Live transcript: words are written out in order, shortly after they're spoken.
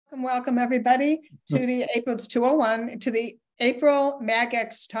Welcome everybody to the April 201 to the April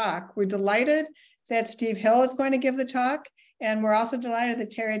MagX talk. We're delighted that Steve Hill is going to give the talk, and we're also delighted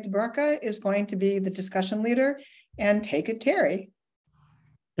that Terry DeBurka is going to be the discussion leader. And take it, Terry.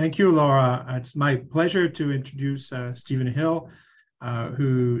 Thank you, Laura. It's my pleasure to introduce Stephen Hill,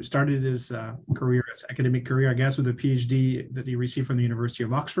 who started his academic career, I guess, with a PhD that he received from the University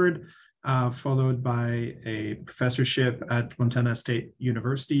of Oxford, followed by a professorship at Montana State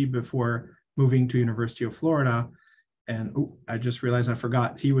University before moving to University of Florida. And I just realized I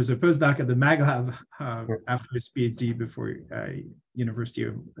forgot, he was a postdoc at the MagLab after his PhD before University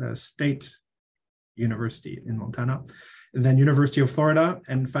of State University in Montana, and then University of Florida,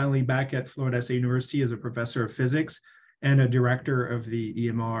 and finally back at Florida State University as a professor of physics and a director of the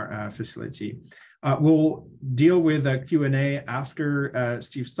EMR facility. We'll deal with a Q&A after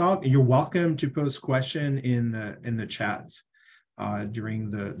Steve's talk. You're welcome to post question in the chat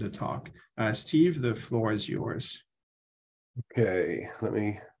during the talk. Steve, the floor is yours. Okay, let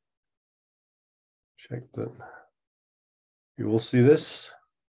me check that. You will see this.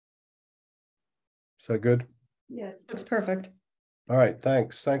 Is that good? Yes, looks perfect. All right,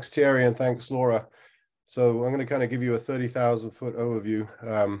 thanks. Thanks, Thierry, and thanks, Laura. So I'm going to kind of give you a 30,000-foot overview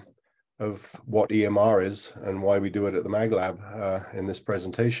of what EMR is and why we do it at the MagLab in this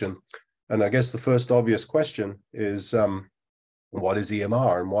presentation. And I guess the first obvious question is, what is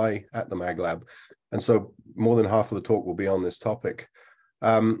EMR and why at the MagLab? And so more than half of the talk will be on this topic.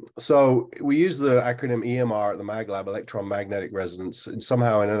 So we use the acronym EMR at the MagLab, electron magnetic resonance, and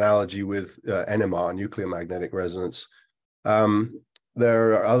somehow an analogy with NMR, nuclear magnetic resonance.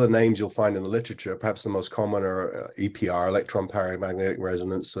 There are other names you'll find in the literature. Perhaps the most common are EPR, electron paramagnetic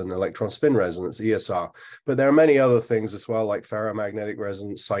resonance, and electron spin resonance, ESR. But there are many other things as well, like ferromagnetic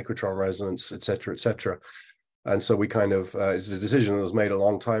resonance, cyclotron resonance, et cetera, et cetera. And so we kind of, it's a decision that was made a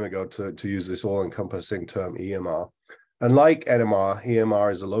long time ago to use this all-encompassing term EMR. And like NMR,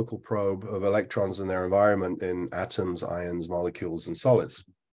 EMR is a local probe of electrons in their environment in atoms, ions, molecules, and solids.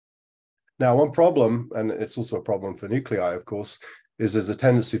 Now, one problem, and it's also a problem for nuclei, of course, is there's a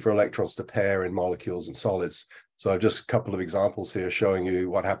tendency for electrons to pair in molecules and solids. So I've just a couple of examples here showing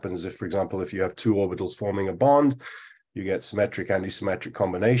you what happens if, for example, if you have two orbitals forming a bond, you get symmetric, antisymmetric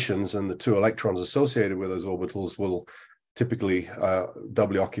combinations, and the two electrons associated with those orbitals will typically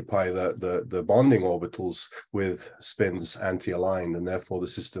doubly occupy the bonding orbitals with spins anti-aligned, and therefore the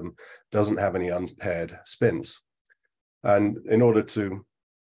system doesn't have any unpaired spins. And in order to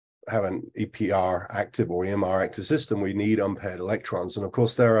have an EPR active or EMR active system, we need unpaired electrons. And of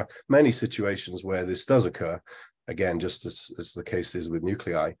course, there are many situations where this does occur, again, just as the case is with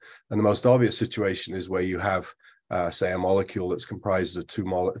nuclei. And the most obvious situation is where you have, say, a molecule that's comprised of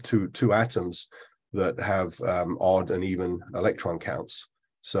two atoms that have odd and even electron counts.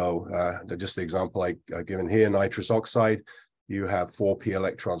 So just the example I've given here, nitrous oxide, you have 4p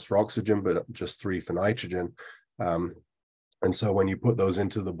electrons for oxygen, but just 3 for nitrogen. And so when you put those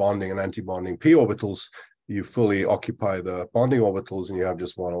into the bonding and anti-bonding p orbitals, you fully occupy the bonding orbitals and you have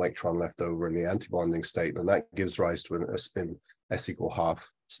just 1 electron left over in the anti-bonding state. And that gives rise to a spin s=½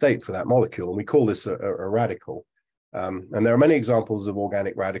 state for that molecule. And we call this a radical. And there are many examples of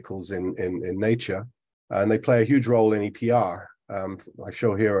organic radicals in nature, and they play a huge role in EPR. I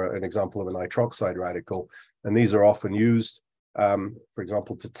show here an example of a nitroxide radical, and these are often used, for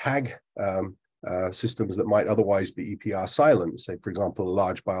example, to tag systems that might otherwise be EPR silent. Say, for example, a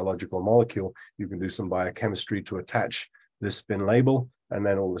large biological molecule, you can do some biochemistry to attach this spin label, and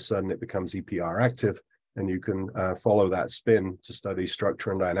then all of a sudden it becomes EPR active, and you can follow that spin to study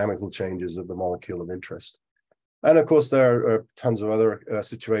structure and dynamical changes of the molecule of interest. And of course, there are tons of other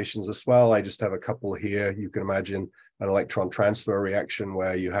situations as well. I just have a couple here. You can imagine an electron transfer reaction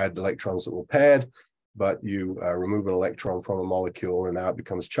where you had electrons that were paired, but you remove an electron from a molecule and now it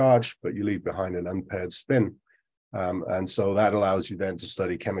becomes charged, but you leave behind an unpaired spin. And so that allows you then to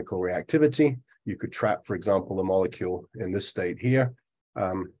study chemical reactivity. You could trap, for example, the molecule in this state here,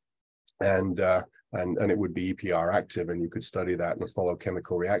 and it would be EPR active, and you could study that and follow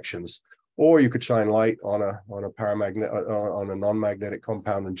chemical reactions. Or you could shine light on a non-magnetic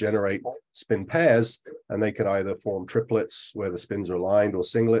compound and generate spin pairs, and they could either form triplets where the spins are aligned or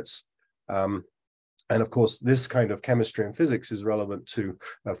singlets. And of course, this kind of chemistry and physics is relevant to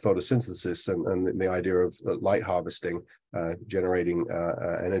photosynthesis and the idea of light harvesting, generating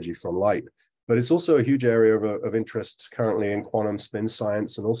energy from light. But it's also a huge area of interest currently in quantum spin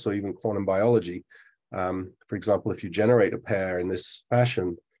science and also even quantum biology. For example, if you generate a pair in this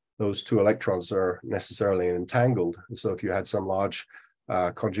fashion, those two electrons are necessarily entangled. And so if you had some large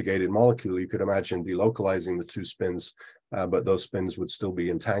conjugated molecule, you could imagine delocalizing the two spins, but those spins would still be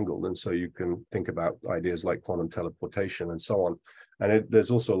entangled. And so you can think about ideas like quantum teleportation and so on. And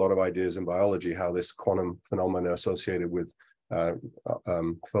there's also a lot of ideas in biology how this quantum phenomena associated with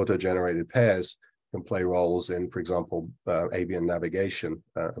photo-generated pairs can play roles in, for example, avian navigation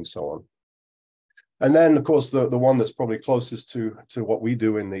and so on. And then, of course, the one that's probably closest to what we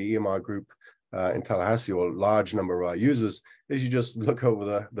do in the EMR group in Tallahassee, or a large number of our users, is you just look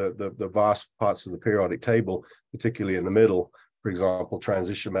over the vast parts of the periodic table, particularly in the middle, for example,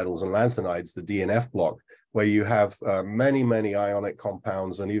 transition metals and lanthanides, the D and F block, where you have many, many ionic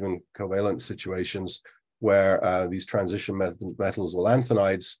compounds and even covalent situations where these transition metals or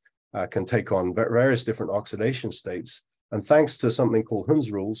lanthanides can take on various different oxidation states. And thanks to something called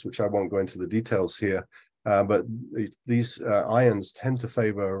Hund's rules, which I won't go into the details here, but these ions tend to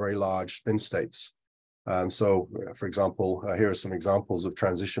favor very large spin states. So, for example, here are some examples of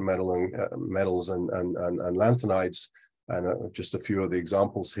transition metals and lanthanides, and just a few of the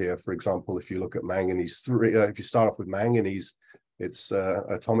examples here. For example, if you look at manganese 3, if you start off with manganese, its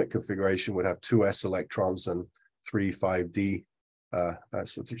atomic configuration would have 2 s electrons and 3 5d 5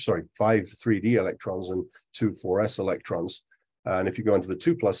 3d electrons and 2 4s electrons. And if you go into the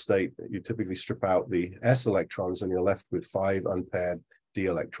 2+ state, you typically strip out the s electrons and you're left with 5 unpaired d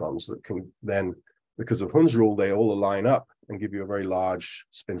electrons that can then, because of Hund's rule, they all align up and give you a very large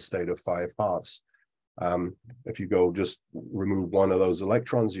spin state of 5 halves. If you go just remove one of those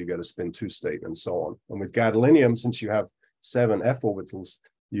electrons, you get a spin 2 state and so on. And with gadolinium, since you have 7 f orbitals,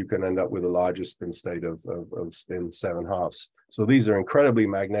 you can end up with a larger spin state of spin 7 halves. So these are incredibly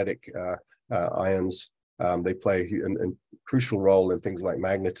magnetic ions. They play a crucial role in things like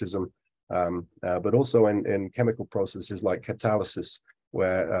magnetism, but also in chemical processes like catalysis,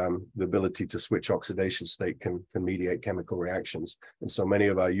 where the ability to switch oxidation state can mediate chemical reactions. And so many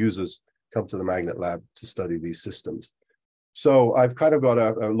of our users come to the Magnet Lab to study these systems. So I've kind of got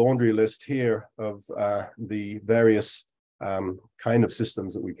a laundry list here of the various kind of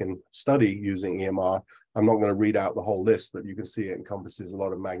systems that we can study using EMR. I'm not going to read out the whole list, but you can see it encompasses a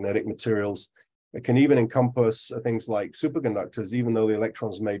lot of magnetic materials. It can even encompass things like superconductors. Even though the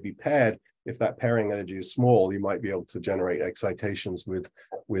electrons may be paired, if that pairing energy is small, you might be able to generate excitations with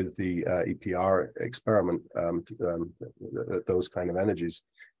the EPR experiment at those kind of energies.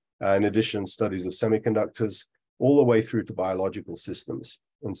 In addition, studies of semiconductors all the way through to biological systems.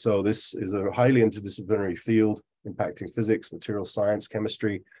 And so this is a highly interdisciplinary field impacting physics, material science,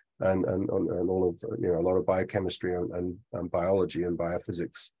 chemistry, and all of, a lot of biochemistry and biology and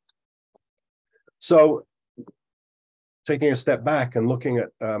biophysics. So taking a step back and looking at,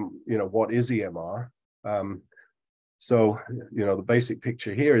 what is EMR? So, the basic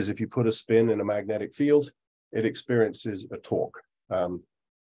picture here is if you put a spin in a magnetic field, it experiences a torque.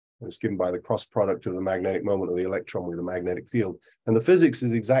 It's given by the cross product of the magnetic moment of the electron with the magnetic field. And the physics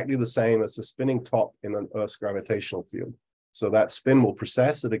is exactly the same as the spinning top in an Earth's gravitational field. So that spin will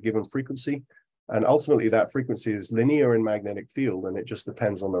precess at a given frequency. And ultimately, that frequency is linear in magnetic field, and it just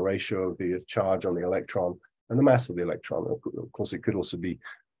depends on the ratio of the charge on the electron and the mass of the electron. Of course, it could also be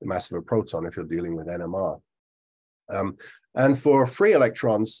the mass of a proton if you're dealing with NMR. And for free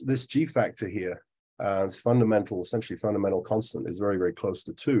electrons, this G factor here, essentially fundamental constant, is very, very close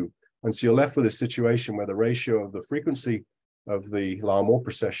to 2. And so you're left with a situation where the ratio of the frequency of the Larmor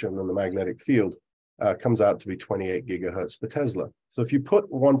precession and the magnetic field comes out to be 28 gigahertz per Tesla. So if you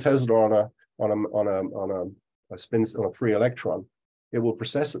put 1 Tesla on a spin on a free electron, it will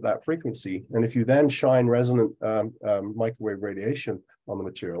precess at that frequency. And if you then shine resonant microwave radiation on the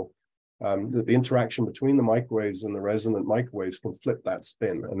material, the interaction between the microwaves and the resonant microwaves can flip that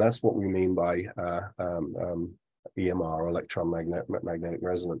spin. And that's what we mean by EMR, electromagnetic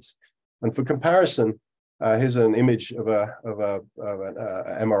resonance. And for comparison, here's an image of an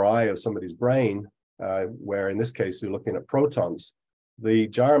MRI of somebody's brain, where in this case, you're looking at protons. The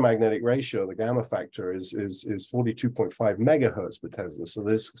gyromagnetic ratio, the gamma factor, is 42.5 megahertz per Tesla. So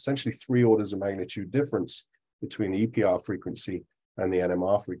there's essentially 3 orders of magnitude difference between the EPR frequency and the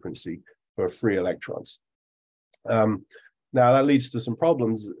NMR frequency for free electrons. Now that leads to some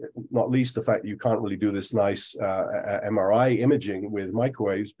problems, not least the fact that you can't really do this nice MRI imaging with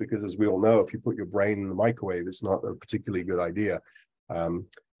microwaves, because as we all know, if you put your brain in the microwave, it's not a particularly good idea.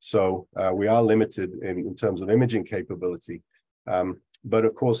 So we are limited in terms of imaging capability. But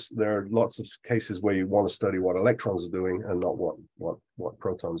of course, there are lots of cases where you want to study what electrons are doing and not what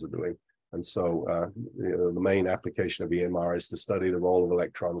protons are doing. And so the main application of EMR is to study the role of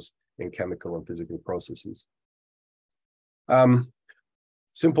electrons in chemical and physical processes.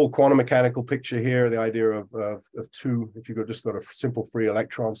 Simple quantum mechanical picture here, the idea of two, if you just got a simple free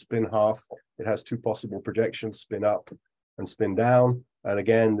electron spin half, it has two possible projections, spin up and spin down. And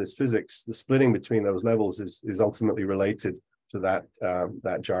again, this physics, the splitting between those levels is ultimately related to that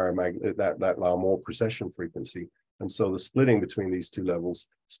Larmor precession frequency. And so the splitting between these two levels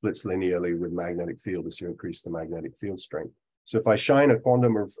splits linearly with magnetic field as you increase the magnetic field strength. So if I shine a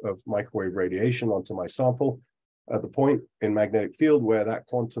quantum of microwave radiation onto my sample, at the point in magnetic field where that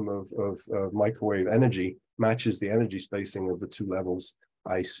quantum of microwave energy matches the energy spacing of the two levels,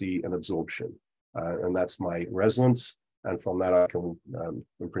 I see an absorption. And that's my resonance. And from that, I can,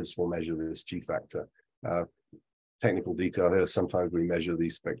 in principle, measure this G factor. Technical detail here, sometimes we measure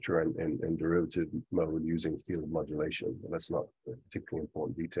these spectra in derivative mode using field modulation, but that's not a particularly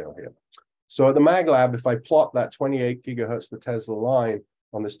important detail here. So at the MagLab, if I plot that 28 gigahertz per Tesla line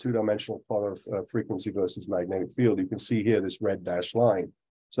on this two-dimensional plot of frequency versus magnetic field, you can see here this red dashed line.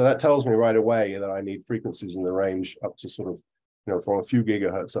 So that tells me right away that I need frequencies in the range up to sort of, you know, from a few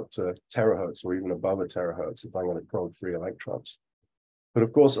gigahertz up to terahertz or even above a terahertz if I'm going to probe free electrons. But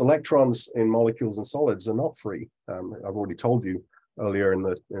of course, electrons in molecules and solids are not free. I've already told you earlier in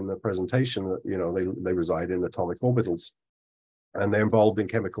the presentation that, you know, they reside in atomic orbitals and they're involved in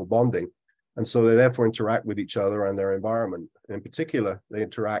chemical bonding. And so they therefore interact with each other and their environment. In particular, they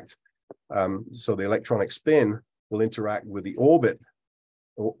interact, so the electronic spin will interact with the orbit,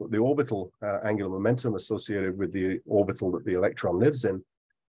 or the orbital angular momentum associated with the orbital that the electron lives in.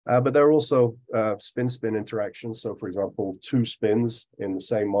 But there are also spin-spin interactions. So for example, two spins in the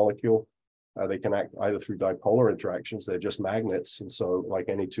same molecule, they can act either through dipolar interactions, they're just magnets. And so like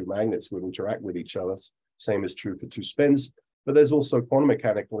any two magnets would interact with each other. Same is true for two spins. But there's also quantum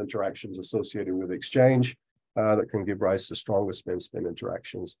mechanical interactions associated with exchange that can give rise to stronger spin-spin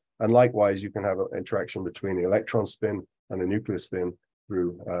interactions. And likewise, you can have an interaction between the electron spin and the nuclear spin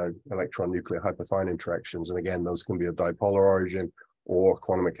through electron-nuclear hyperfine interactions. And again, those can be of dipolar origin or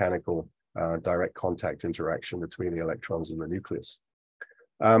quantum mechanical direct contact interaction between the electrons and the nucleus.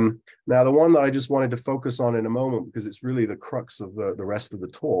 Now, the one that I just wanted to focus on in a moment, because it's really the crux of the rest of the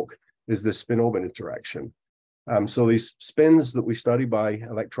talk, is this spin-orbit interaction. So these spins that we study by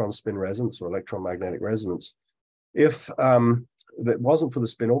electron spin resonance or electron magnetic resonance, if that wasn't for the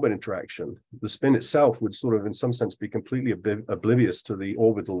spin-orbit interaction, the spin itself would sort of, in some sense, be completely oblivious to the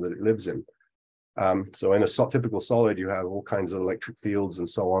orbital that it lives in. So in a typical solid, you have all kinds of electric fields and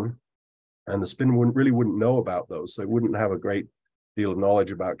so on, and the spin wouldn't know about those. They wouldn't have a great deal of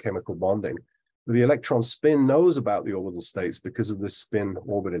knowledge about chemical bonding. But the electron spin knows about the orbital states because of this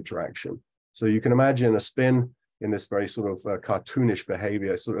spin-orbit interaction. So you can imagine a spin in this very sort of cartoonish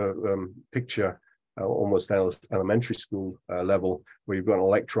behavior, sort of picture, almost elementary school level, where you've got an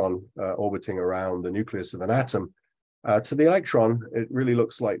electron orbiting around the nucleus of an atom. To the electron, it really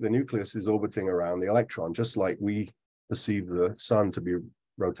looks like the nucleus is orbiting around the electron, just like we perceive the sun to be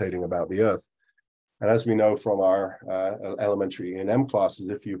rotating about the Earth. And as we know from our elementary E&M classes,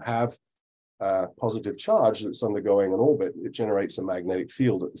 if you have positive charge that's undergoing an orbit, it generates a magnetic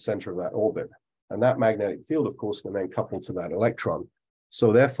field at the center of that orbit. And that magnetic field, of course, can then couple to that electron.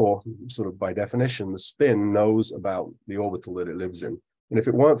 So therefore, sort of by definition, the spin knows about the orbital that it lives in. And if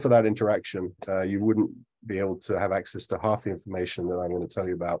it weren't for that interaction, you wouldn't be able to have access to half the information that I'm going to tell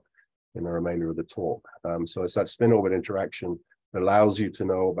you about in the remainder of the talk. So it's that spin-orbit interaction that allows you to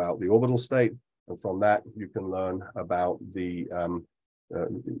know about the orbital state. And from that, you can learn about the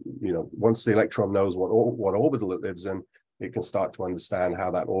once the electron knows what orbital it lives in, it can start to understand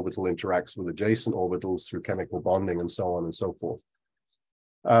how that orbital interacts with adjacent orbitals through chemical bonding and so on and so forth.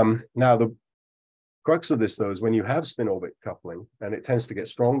 Now, the crux of this, though, is when you have spin-orbit coupling, and it tends to get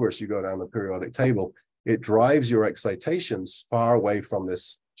stronger as you go down the periodic table, it drives your excitations far away from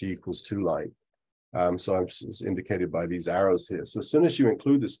this G equals 2 line. So it's indicated by these arrows here. So as soon as you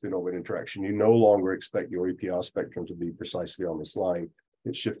include the spin-orbit interaction, you no longer expect your EPR spectrum to be precisely on this line.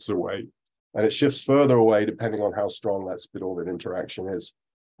 It shifts away, and it shifts further away depending on how strong that spin-orbit interaction is.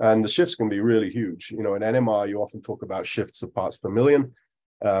 And the shifts can be really huge. You know, in NMR, you often talk about shifts of parts per million.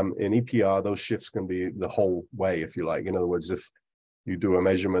 In EPR, those shifts can be the whole way, if you like. In other words, if you do a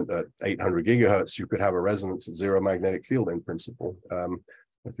measurement at 800 gigahertz, you could have a resonance at zero magnetic field in principle.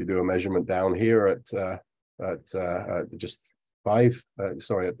 If you do a measurement down here at just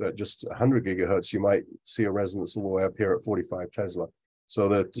just 100 gigahertz, you might see a resonance all the way up here at 45 Tesla. So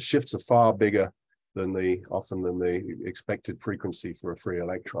the shifts are far bigger than often than the expected frequency for a free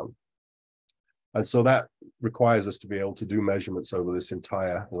electron. And so that requires us to be able to do measurements over this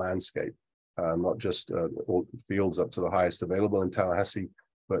entire landscape, not just all fields up to the highest available in Tallahassee,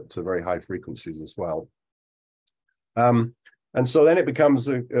 but to very high frequencies as well. And so then it becomes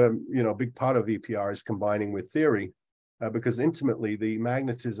a big part of EPR is combining with theory, because intimately the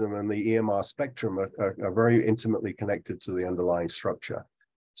magnetism and the EMR spectrum are very intimately connected to the underlying structure.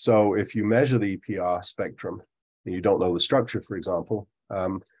 So if you measure the EPR spectrum and you don't know the structure, for example,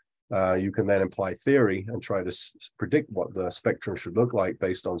 you can then apply theory and try to predict what the spectrum should look like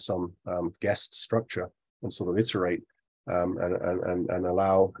based on some guessed structure and sort of iterate and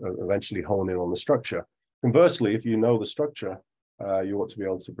allow eventually hone in on the structure. Conversely, if you know the structure, you ought to be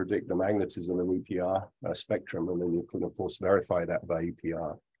able to predict the magnetism and EPR spectrum, and then you can, of course, verify that by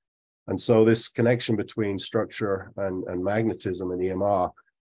EPR. And so this connection between structure and magnetism and EMR,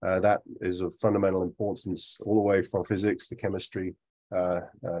 that is of fundamental importance all the way from physics to chemistry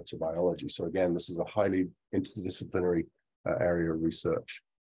to biology. So again, this is a highly interdisciplinary area of research.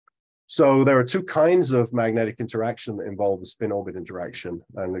 So there are two kinds of magnetic interaction that involve the spin-orbit interaction.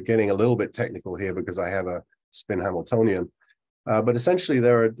 And we're getting a little bit technical here because I have a spin Hamiltonian. But essentially,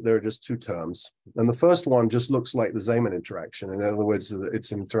 there are just two terms. And the first one just looks like the Zeeman interaction. In other words,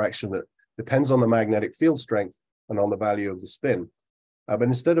 it's an interaction that depends on the magnetic field strength and on the value of the spin. But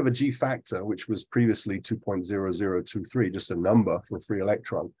instead of a G factor, which was previously 2.0023, just a number for a free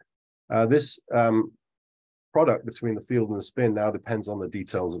electron, this product between the field and the spin now depends on the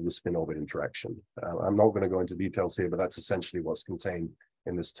details of the spin-orbit interaction. I'm not going to go into details here, but that's essentially what's contained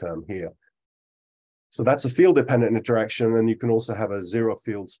in this term here. So that's a field-dependent interaction, and you can also have a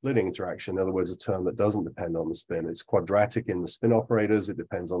zero-field splitting interaction, in other words, a term that doesn't depend on the spin. It's quadratic in the spin operators, it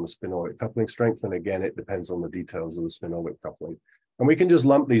depends on the spin-orbit coupling strength, and again, it depends on the details of the spin-orbit coupling. And we can just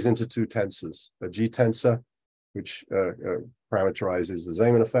lump these into two tensors, a G tensor, which parameterizes the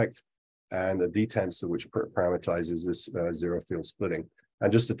Zeeman effect, and a D tensor, which parameterizes this zero-field splitting.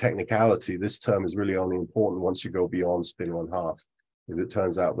 And just a technicality, this term is really only important once you go beyond spin 1/2. Because it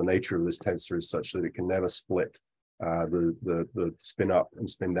turns out the nature of this tensor is such that it can never split the spin up and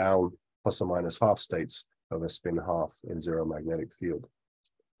spin down plus or minus half states of a spin half in zero magnetic field.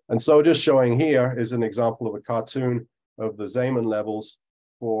 And so just showing here is an example of a cartoon of the Zeeman levels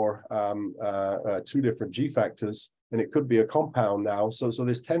for two different G factors, and it could be a compound now. So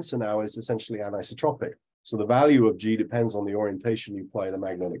this tensor now is essentially anisotropic. So the value of G depends on the orientation you apply the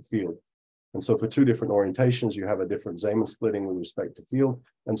magnetic field. And so for two different orientations, you have a different Zeeman splitting with respect to field.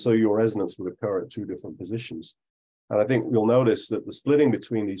 And so your resonance would occur at two different positions. And I think you'll notice that the splitting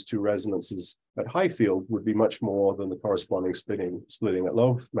between these two resonances at high field would be much more than the corresponding splitting at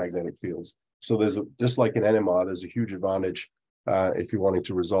low magnetic fields. So there's just like in NMR, there's a huge advantage if you're wanting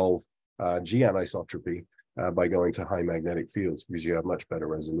to resolve G anisotropy by going to high magnetic fields, because you have much better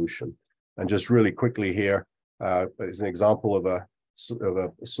resolution. And just really quickly here is an example of a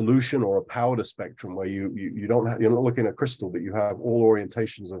solution or a powder spectrum where you're not looking at crystal, but you have all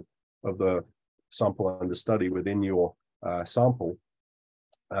orientations of the sample under study within your sample.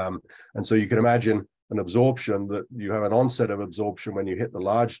 And so you can imagine an absorption that you have an onset of absorption when you hit the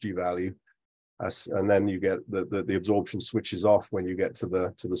large G value, and then you get the absorption switches off when you get to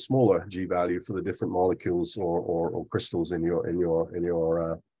the smaller G value for the different molecules or crystals in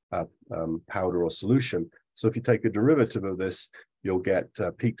your powder or solution. So if you take a derivative of this, you'll get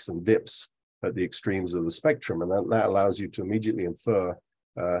peaks and dips at the extremes of the spectrum, and that allows you to immediately infer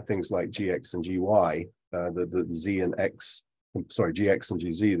things like GX and GY, the Z and X, sorry, GX and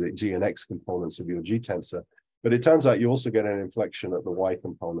GZ, the G and X components of your G tensor. But it turns out you also get an inflection at the Y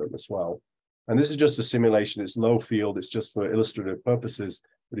component as well. And this is just a simulation. It's low field. It's just for illustrative purposes.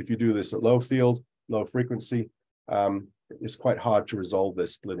 But if you do this at low field, low frequency, it's quite hard to resolve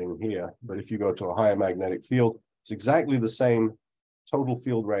this splitting here. But if you go to a higher magnetic field, it's exactly the same total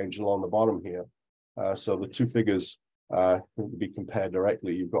field range along the bottom here. So the two figures can be compared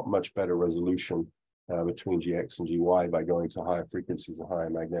directly. You've got much better resolution between GX and GY by going to higher frequencies and higher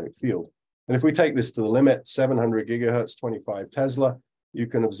magnetic field. And if we take this to the limit, 700 gigahertz, 25 Tesla, you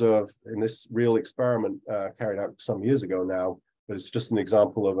can observe in this real experiment carried out some years ago now, but it's just an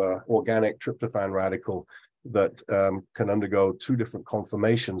example of an organic tryptophan radical that can undergo two different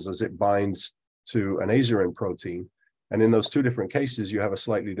conformations as it binds to an azurin protein. And in those two different cases, you have a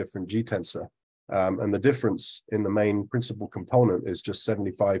slightly different G tensor. And the difference in the main principal component is just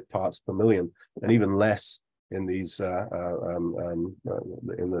 75 parts per million, and even less in these in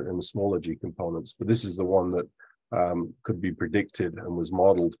the smaller G components. But this is the one that could be predicted and was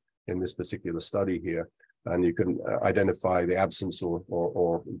modeled in this particular study here. And you can identify the absence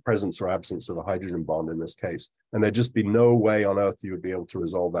or presence or absence of a hydrogen bond in this case. And there'd just be no way on Earth you would be able to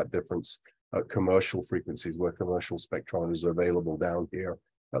resolve that difference at commercial frequencies where commercial spectrometers are available down here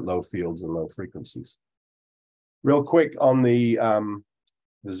at low fields and low frequencies. Real quick on the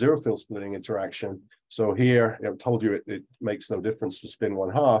the zero field splitting interaction. So here, I told you it makes no difference for spin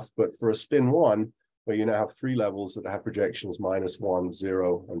 1/2, but for a spin 1, where you now have 3 levels that have projections -1,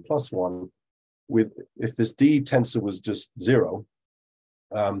 0, and +1, if this D tensor was just 0,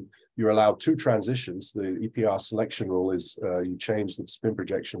 you're allowed 2 transitions. The EPR selection rule is you change the spin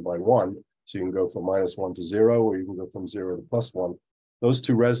projection by 1, so you can go from -1 to 0, or you can go from 0 to +1. Those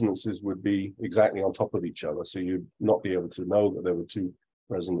 2 resonances would be exactly on top of each other, so you'd not be able to know that there were 2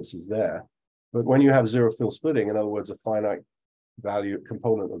 resonances there. But when you have zero field splitting, in other words, a finite value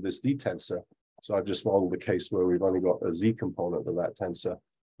component of this D tensor, so I've just modeled the case where we've only got a Z component of that tensor.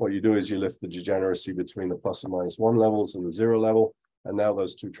 What you do is you lift the degeneracy between the + and -1 levels and the 0 level, and now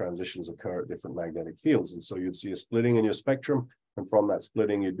those 2 transitions occur at different magnetic fields. And so you'd see a splitting in your spectrum, and from that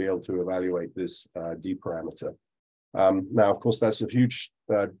splitting, you'd be able to evaluate this D parameter. Now, of course, that's a huge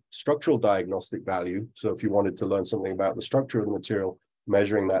structural diagnostic value. So if you wanted to learn something about the structure of the material,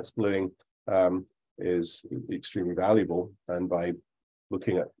 measuring that splitting is extremely valuable. And by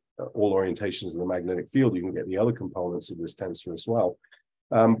looking at all orientations of the magnetic field, you can get the other components of this tensor as well.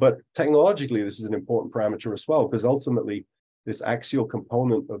 But technologically, this is an important parameter as well, because ultimately, this axial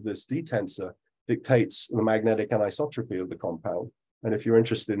component of this D tensor dictates the magnetic anisotropy of the compound. And if you're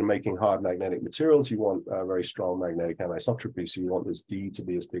interested in making hard magnetic materials, you want a very strong magnetic anisotropy. So you want this D to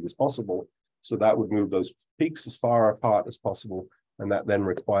be as big as possible. So that would move those peaks as far apart as possible. And that then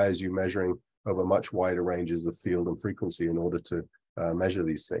requires you measuring over much wider ranges of field and frequency in order to measure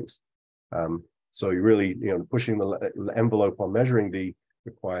these things. So you really, pushing the envelope on measuring D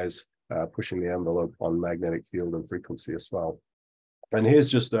requires pushing the envelope on magnetic field and frequency as well. And here's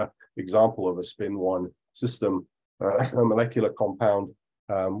just an example of a spin 1 system, a molecular compound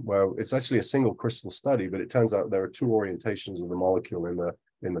where it's actually a single crystal study, but it turns out there are 2 orientations of the molecule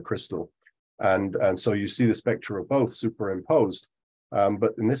in the crystal. And so you see the spectra of both superimposed.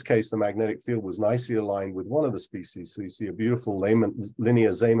 But in this case, the magnetic field was nicely aligned with one of the species. So you see a beautiful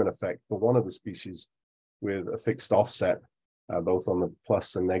linear Zeeman effect for one of the species with a fixed offset, both on the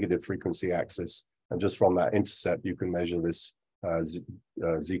plus and negative frequency axis. And just from that intercept, you can measure this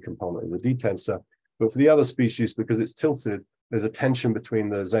Z component of the D tensor. But for the other species, because it's tilted, there's a tension between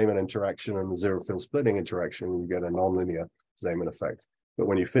the Zeeman interaction and the zero field splitting interaction, and you get a nonlinear Zeeman effect. But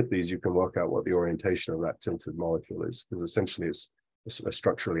when you fit these, you can work out what the orientation of that tilted molecule is, because essentially it's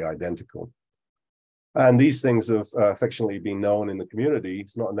structurally identical. And these things have affectionately been known in the community.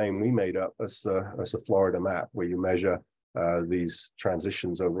 It's not a name we made up, as the Florida map, where you measure these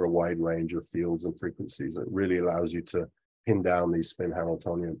transitions over a wide range of fields and frequencies. It really allows you to pin down these spin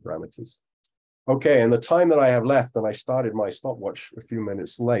Hamiltonian parameters. Okay, and the time that I have left, and I started my stopwatch a few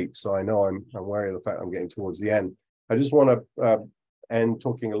minutes late, so I know I'm wary of the fact I'm getting towards the end. I just want to end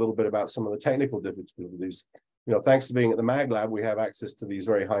talking a little bit about some of the technical difficulties. Thanks to being at the MagLab, we have access to these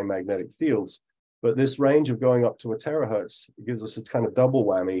very high magnetic fields, but this range of going up to a terahertz gives us a kind of double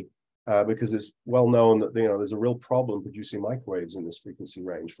whammy because it's well known that there's a real problem producing microwaves in this frequency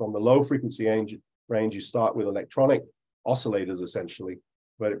range. From the low frequency range, you start with electronic oscillators essentially,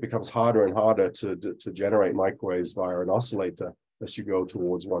 but it becomes harder and harder to generate microwaves via an oscillator as you go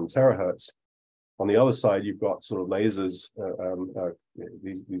towards 1 terahertz. On the other side, you've got sort of lasers,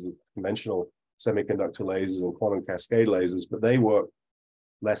 these are conventional semiconductor lasers and quantum cascade lasers, but they work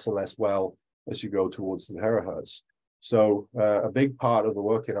less and less well as you go towards the terahertz. So a big part of the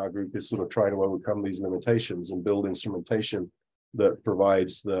work in our group is sort of trying to overcome these limitations and build instrumentation that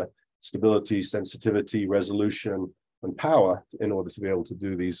provides the stability, sensitivity, resolution, and power in order to be able to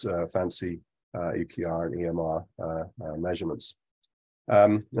do these fancy EPR and EMR measurements.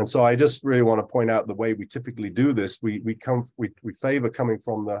 And so I just really want to point out the way we typically do this. We favor coming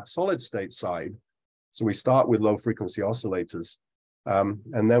from the solid state side. So we start with low frequency oscillators,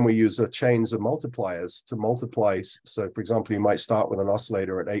 and then we use chains of multipliers to multiply. So for example, you might start with an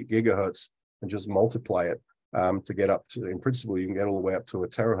oscillator at 8 gigahertz and just multiply it to get up to, in principle, you can get all the way up to a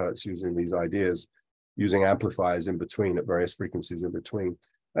terahertz using these ideas, using amplifiers in between at various frequencies in between.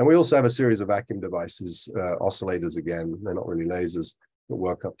 And we also have a series of vacuum devices, oscillators again, they're not really lasers, that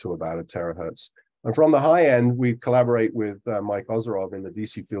work up to about a terahertz. And from the high end, we collaborate with Mike Ozerov in the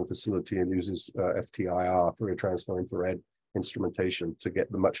DC field facility and uses FTIR, Fourier transfer infrared instrumentation, to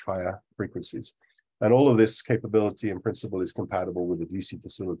get the much higher frequencies. And all of this capability in principle is compatible with the DC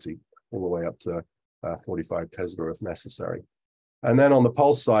facility all the way up to 45 Tesla if necessary. And then on the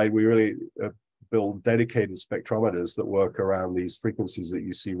pulse side, we really build dedicated spectrometers that work around these frequencies that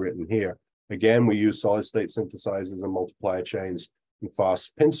you see written here. Again, we use solid state synthesizers and multiplier chains, and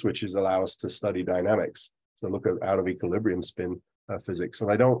fast pin switches allow us to study dynamics. So look at out of equilibrium spin physics.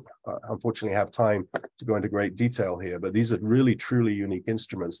 And I don't unfortunately have time to go into great detail here, but these are really truly unique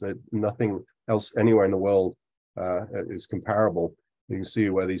instruments that nothing else anywhere in the world is comparable. You can see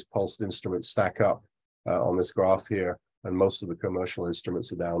where these pulsed instruments stack up on this graph here, and most of the commercial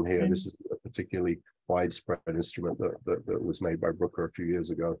instruments are down here. This is a particularly widespread instrument that was made by Brooker a few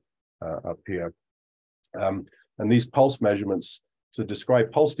years ago up here. And these pulse measurements, to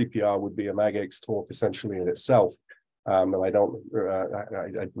describe pulse DPR would be a MagX talk essentially in itself. And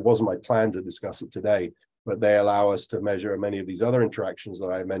it wasn't my plan to discuss it today, but they allow us to measure many of these other interactions that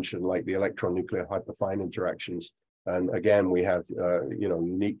I mentioned, like the electron nuclear hyperfine interactions. And again, we have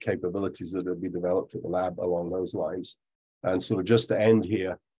unique capabilities that will be developed at the lab along those lines. And sort of just to end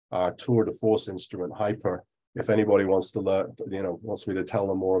here, our tour de force instrument, Hyper. If anybody wants to learn, wants me to tell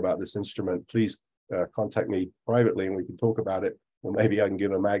them more about this instrument, please contact me privately and we can talk about it. Or maybe I can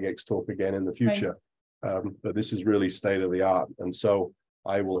give a MagX talk again in the future. But this is really state of the art. And so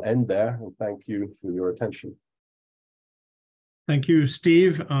I will end there and thank you for your attention. Thank you,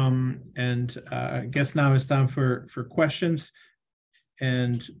 Steve. I guess now it's time for questions.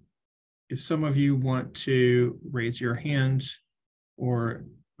 And if some of you want to raise your hand or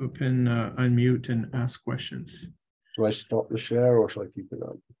unmute and ask questions. Shall I stop the share or shall I keep it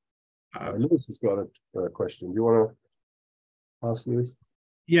on? Lewis has got a question. Do you want to ask Lewis?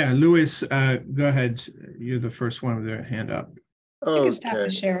 Yeah, Lewis, go ahead. You're the first one with your hand up. You can stop the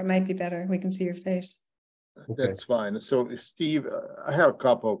share. It might be better. We can see your face. Okay. That's fine. So, Steve, I have a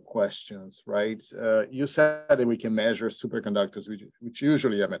couple of questions, right? You said that we can measure superconductors, which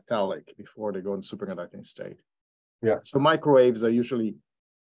usually are metallic before they go in superconducting state. Yeah. So microwaves are usually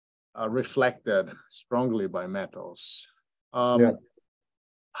reflected strongly by metals. Yeah.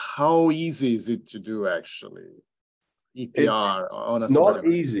 How easy is it to do actually? EPR on a not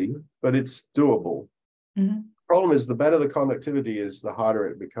easy, but it's doable. Mm-hmm. Problem is, the better the conductivity is, the harder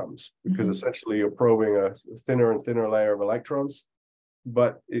it becomes, because essentially you're probing a thinner and thinner layer of electrons,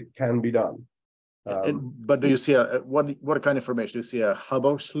 but it can be done. But do you see what kind of information? Do you see a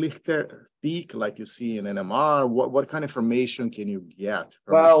Hubble-Schlichter peak like you see in NMR? What kind of information can you get?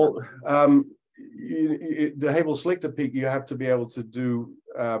 Well, the Hubble-Schlichter peak, you have to be able to do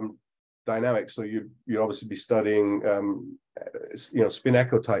dynamics. So you'd obviously be studying spin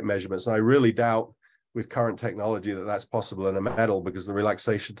echo type measurements. And I really doubt with current technology that's possible in a metal, because the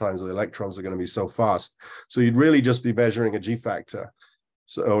relaxation times of the electrons are going to be so fast. So you'd really just be measuring a G factor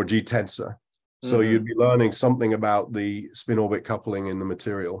or G tensor. So you'd be learning something about the spin orbit coupling in the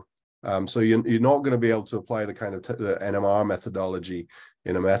material. So you're not going to be able to apply the kind of the NMR methodology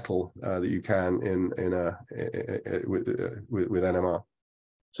in a metal that you can with NMR.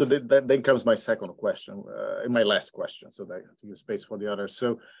 So then comes my second question, my last question, so that to give space for the others.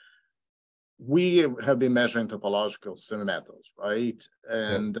 So we have been measuring topological semimetals, right?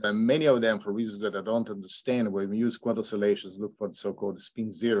 And many of them, for reasons that I don't understand, when we use quantum oscillations, look for the so-called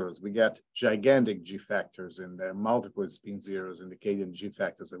spin zeros. We get gigantic G factors in there, multiple spin zeros, indicating G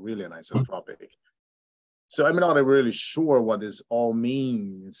factors are really anisotropic. So I'm not really sure what this all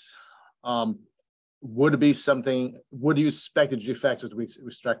means. Would it be something, would you expect the G factors we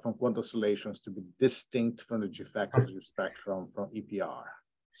extract from quantum oscillations to be distinct from the G factors we extract from EPR?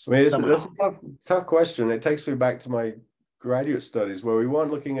 I mean, that's a tough question. It takes me back to my graduate studies where we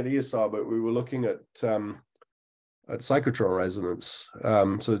weren't looking at ESR, but we were looking at cyclotron resonance.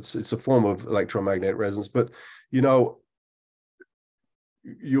 So it's a form of electromagnetic resonance, but you're not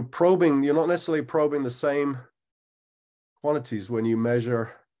necessarily probing the same quantities when you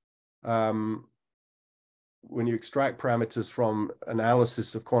measure, when you extract parameters from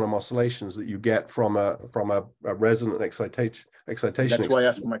analysis of quantum oscillations that you get from a resonant excitation. That's why I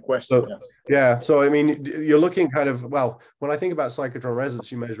asked my question. So, yeah. So, I mean, you're looking kind of, well, when I think about cyclotron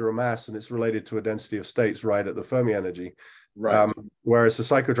resonance, you measure a mass and it's related to a density of states right at the Fermi energy. Right. Whereas the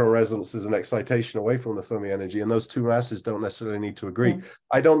cyclotron resonance is an excitation away from the Fermi energy, and those two masses don't necessarily need to agree.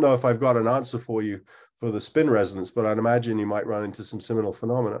 I don't know if I've got an answer for you for the spin resonance, but I'd imagine you might run into some similar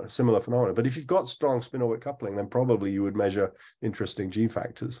phenomena. But if you've got strong spin orbit coupling, then probably you would measure interesting G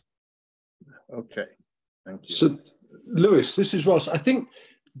factors. Okay, thank you. So, Lewis, this is Ross. I think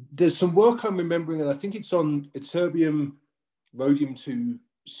there's some work I'm remembering, and I think it's on ytterbium, rhodium-2,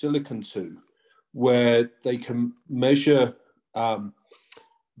 silicon-2, where they can measure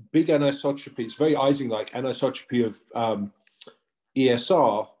big anisotropy. It's very Ising-like anisotropy of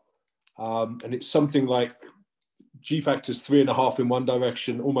ESR, and it's something like G factors 3.5 in one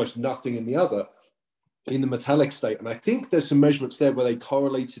direction, almost nothing in the other, in the metallic state. And I think there's some measurements there where they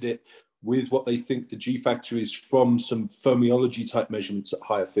correlated it with what they think the G factor is from some fermiology type measurements at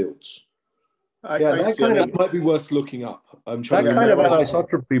higher fields. That might be worth looking up. I'm trying that kind of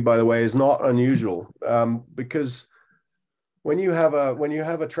anisotropy, by the way, is not unusual because when you have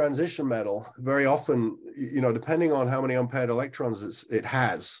a transition metal, very often, depending on how many unpaired electrons it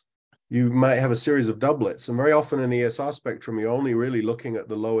has, you might have a series of doublets. And very often in the ESR spectrum, you're only really looking at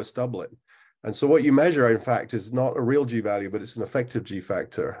the lowest doublet. And so what you measure, in fact, is not a real G value, but it's an effective G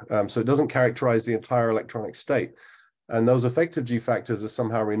factor. So it doesn't characterize the entire electronic state. And those effective G factors are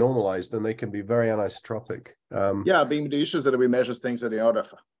somehow renormalized, and they can be very anisotropic. Being the issues that we measure things at the order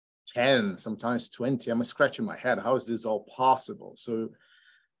of 10, sometimes 20. I'm scratching my head. How is this all possible? So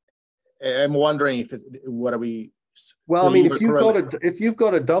I'm wondering what are we? Well, I mean, if you've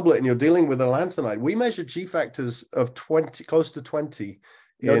got a doublet and you're dealing with a lanthanide, we measure G factors of 20, close to 20.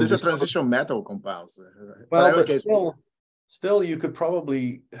 No, these are transition metal compounds. Well, but still, you could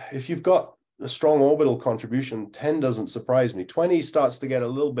probably, if you've got a strong orbital contribution, 10 doesn't surprise me. 20 starts to get a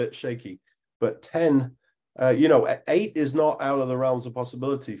little bit shaky, but 10, 8 is not out of the realms of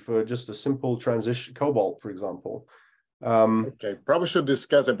possibility for just a simple transition, cobalt, for example. Okay, probably should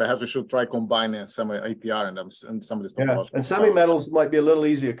discuss it. Perhaps we should try combining some APR and some of this. Yeah, and semi-metals might be a little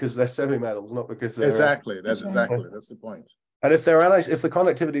easier because they're semi-metals, not because they're that's the point. And if the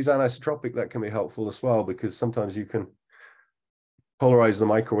conductivity is anisotropic, that can be helpful as well, because sometimes you can polarize the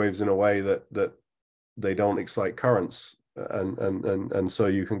microwaves in a way that they don't excite currents, and so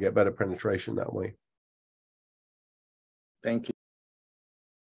you can get better penetration that way. Thank you.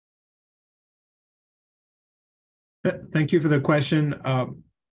 Thank you for the question. I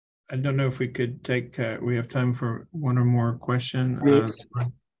don't know if we could take, we have time for one or more question.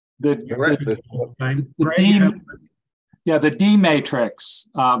 The D matrix,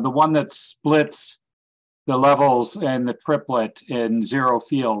 the one that splits the levels and the triplet in zero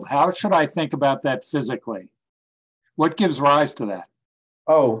field. How should I think about that physically? What gives rise to that?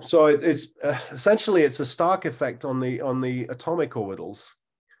 Oh, so it's essentially it's a Stark effect on the atomic orbitals.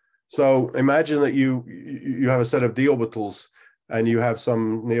 So imagine that you have a set of d orbitals and you have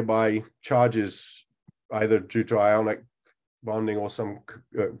some nearby charges, either due to ionic bonding or some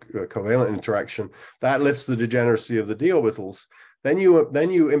covalent interaction that lifts the degeneracy of the d orbitals. Then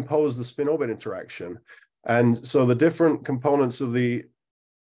you impose the spin orbit interaction, and so the different components of the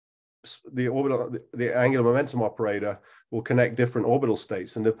angular momentum operator will connect different orbital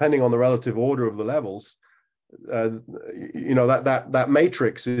states, and depending on the relative order of the levels, that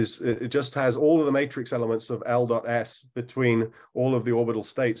matrix it just has all of the matrix elements of L dot S between all of the orbital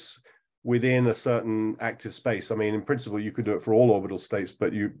states within a certain active space. I mean, in principle, you could do it for all orbital states,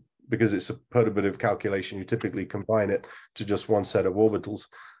 but because it's a perturbative calculation, you typically combine it to just one set of orbitals.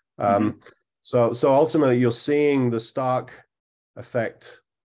 So ultimately, you're seeing the Stark effect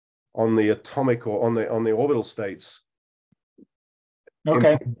on the atomic or on the orbital states.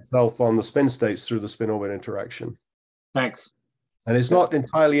 Okay. Itself on the spin states through the spin orbit interaction. Thanks. And it's not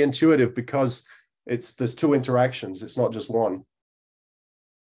entirely intuitive because there's two interactions. It's not just one.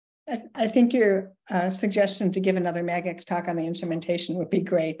 I think your suggestion to give another MagX talk on the instrumentation would be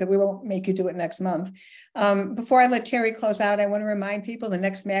great, but we won't make you do it next month. Before I let Terry close out, I want to remind people the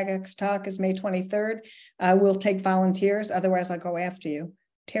next MagX talk is May 23rd. We'll take volunteers. Otherwise, I'll go after you.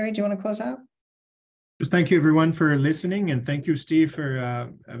 Terry, do you want to close out? Just thank you, everyone, for listening. And thank you, Steve, for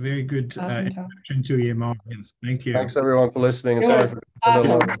a very good introduction to EMR. Yes, thank you. Thanks, everyone, for listening. And sorry for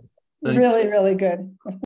awesome. Really, really good.